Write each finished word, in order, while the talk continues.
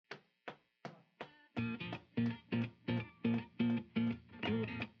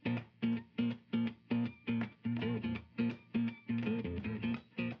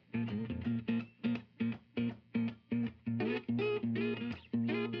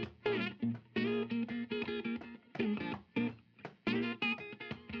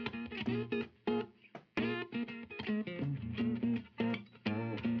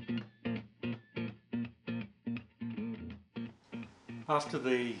After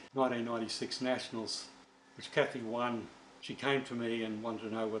the 1996 Nationals, which Kathy won, she came to me and wanted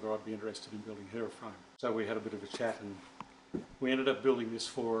to know whether I'd be interested in building her a frame. So we had a bit of a chat and we ended up building this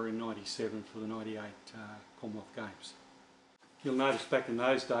for her in 97 for the 98 Commonwealth Games. You'll notice back in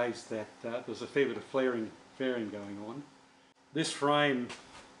those days that there was a fair bit of flaring going on. This frame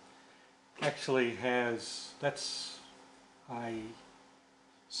actually has, that's a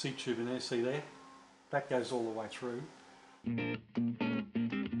seat tube in there, see there? That goes all the way through.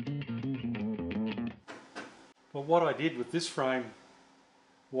 But what I did with this frame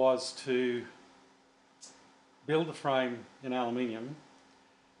was to build the frame in aluminium,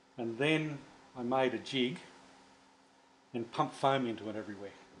 and then I made a jig and pumped foam into it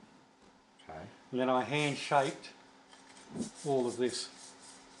everywhere. Okay. And then I hand shaped all of this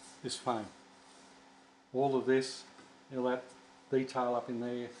foam. All of this, all that detail up in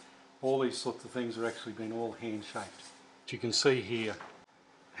there, all these sorts of things are actually been all hand shaped. You can see here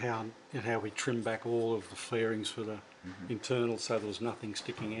how we trim back all of the flarings for the internal so there was nothing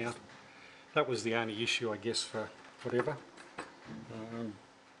sticking out. That was the only issue, I guess, for whatever.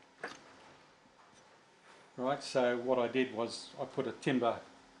 Right, so what I did was I put a timber,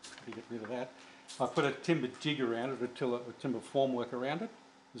 to get rid of that, I put a timber jig around it, a timber formwork around it,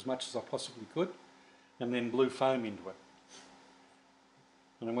 as much as I possibly could, and then blew foam into it.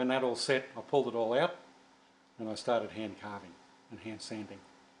 And then when that all set, I pulled it all out and I started hand carving and hand sanding.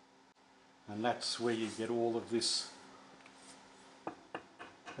 And that's where you get all of this,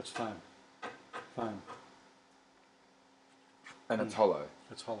 that's foam. Foam. And it's hollow?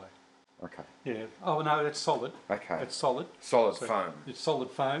 It's hollow. Okay. Yeah. Oh no, it's solid. Okay. It's solid. Solid so foam. It's solid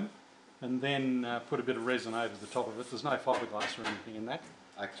foam, and then put a bit of resin over the top of it. There's no fiberglass or anything in that.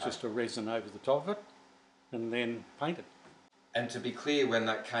 Okay. It's just a resin over the top of it, and then painted. And to be clear, when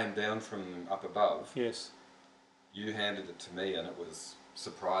that came down from up above, yes, you handed it to me, and it was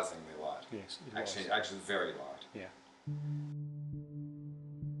surprisingly light. Yes, it was. Actually, very light. Yeah.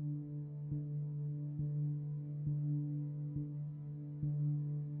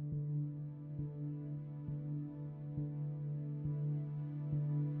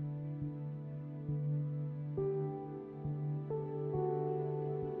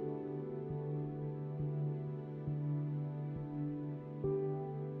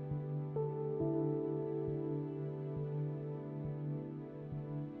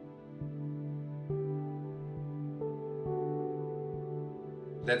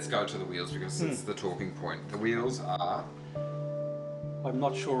 Let's go to the wheels because it's the talking point. The wheels are... I'm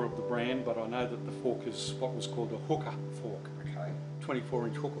not sure of the brand, but I know that the fork is what was called a hooker fork. Okay.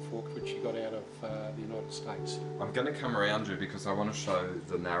 24-inch hooker fork, which you got out of the United States. I'm going to come around you because I want to show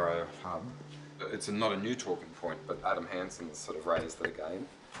the narrow hub. It's not a new talking point, but Adam Hansen's sort of raised it again.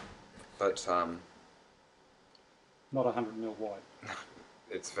 But not 100mm wide.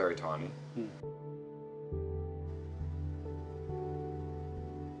 It's very tiny.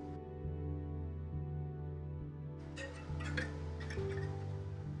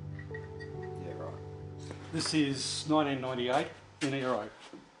 This is 1998 in Aero.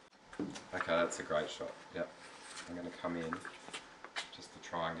 Okay, that's a great shot. Yep. I'm going to come in just to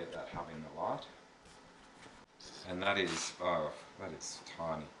try and get that hub in the light. And that is, oh, that is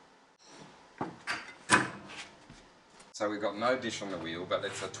tiny. So we've got no dish on the wheel, but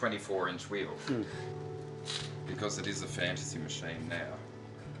it's a 24-inch wheel. Because it is a fantasy machine now.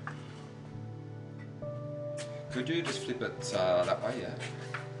 Could you just flip it that way, yeah?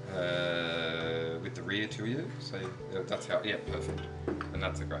 With the rear to you, so that's how, yeah, perfect. And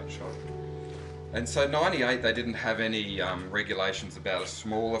that's a great shot. And so 98, they didn't have any regulations about a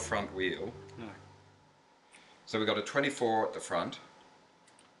smaller front wheel. No. So we got a 24 at the front.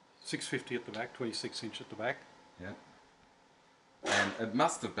 650 at the back, 26-inch at the back. Yeah. And it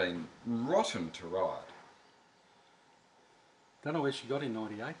must have been rotten to ride. Don't know where she got in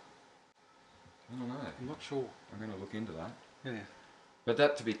 98. I don't know. I'm not sure. I'm going to look into that. Yeah. But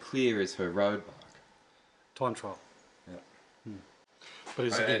that, to be clear, is her road bike. Time trial. Yeah. But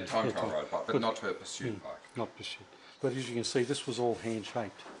it's again, time trial road bike, but not her pursuit bike. Not pursuit. But as you can see, this was all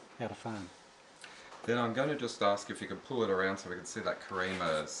hand-shaped out of foam. Then I'm going to just ask if you could pull it around so we can see that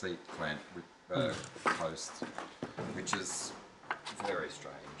Karima seat clamp post, which is very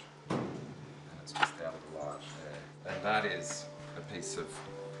strange. And it's just out of the light there. And that is a piece of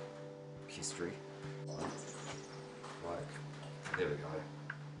history. Like, there we go.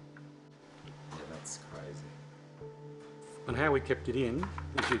 Yeah, that's crazy. And how we kept it in,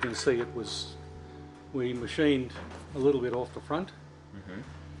 as you can see, we machined a little bit off the front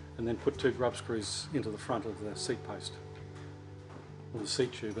and then put 2 grub screws into the front of the seat post, or the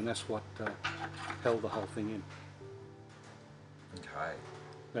seat tube, and that's what held the whole thing in. Okay.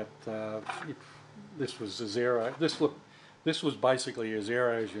 That this was a zero. This was basically as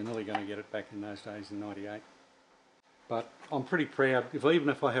zero as you're nearly going to get it back in those days in '98. But I'm pretty proud, even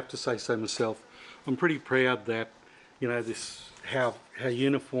if I have to say so myself, I'm pretty proud that, you know, this how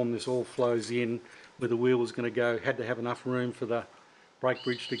uniform this all flows in, where the wheel was going to go, had to have enough room for the brake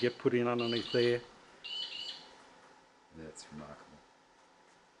bridge to get put in underneath there. That's remarkable.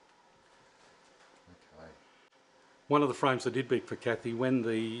 Okay. One of the frames I did beat for Kathy, when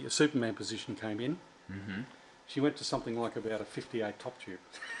the Superman position came in, she went to something like about a 58 top tube.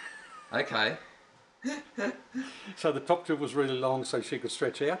 Okay. So the top tube was really long so she could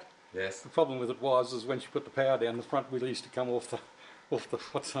stretch out. Yes. The problem with it was when she put the power down, the front wheel used to come off the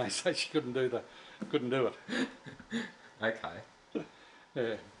what's I say, she couldn't do it. Okay.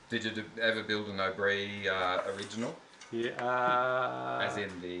 Yeah. Did you ever build an O'Brien original? Yeah. As in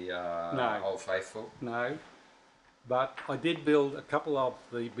the no. Old Faithful? No. But I did build a couple of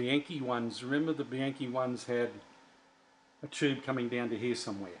the Bianchi ones. Remember the Bianchi ones had a tube coming down to here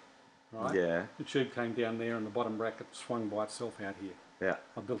somewhere, right? Yeah. The tube came down there and the bottom bracket swung by itself out here. Yeah.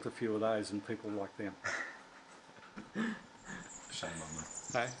 I built a few of those and people liked them. Shame on them.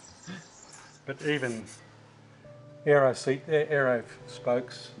 No. But even aero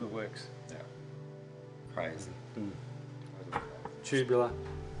spokes, the works. Yeah. Crazy. Totally crazy. Tubular.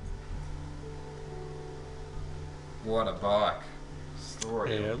 What a bike.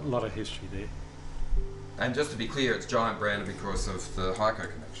 Story. Yeah, a lot of history there. And just to be clear, it's Giant branded because of the Heiko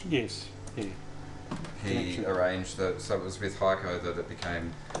connection. Yes, yeah. He Connection. arranged that, so it was with Heiko that it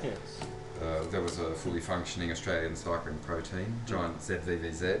became, Yes. there was a fully functioning Australian cycling pro team, Giant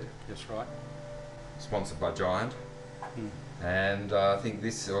ZVVZ, That's right. sponsored by Giant. And I think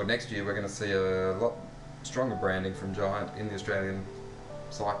this or next year we're going to see a lot stronger branding from Giant in the Australian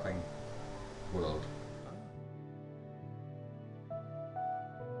cycling world.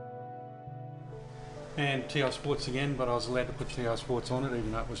 And TI Sports again, but I was allowed to put TI Sports on it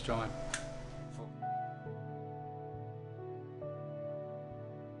even though it was Giant.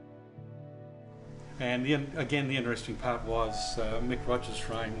 And again, the interesting part was Mick Rogers'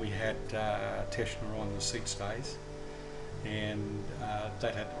 frame, we had Teschner on the seat stays, and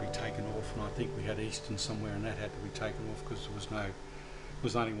that had to be taken off, and I think we had Easton somewhere and that had to be taken off because there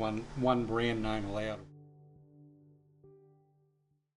was only one brand name allowed.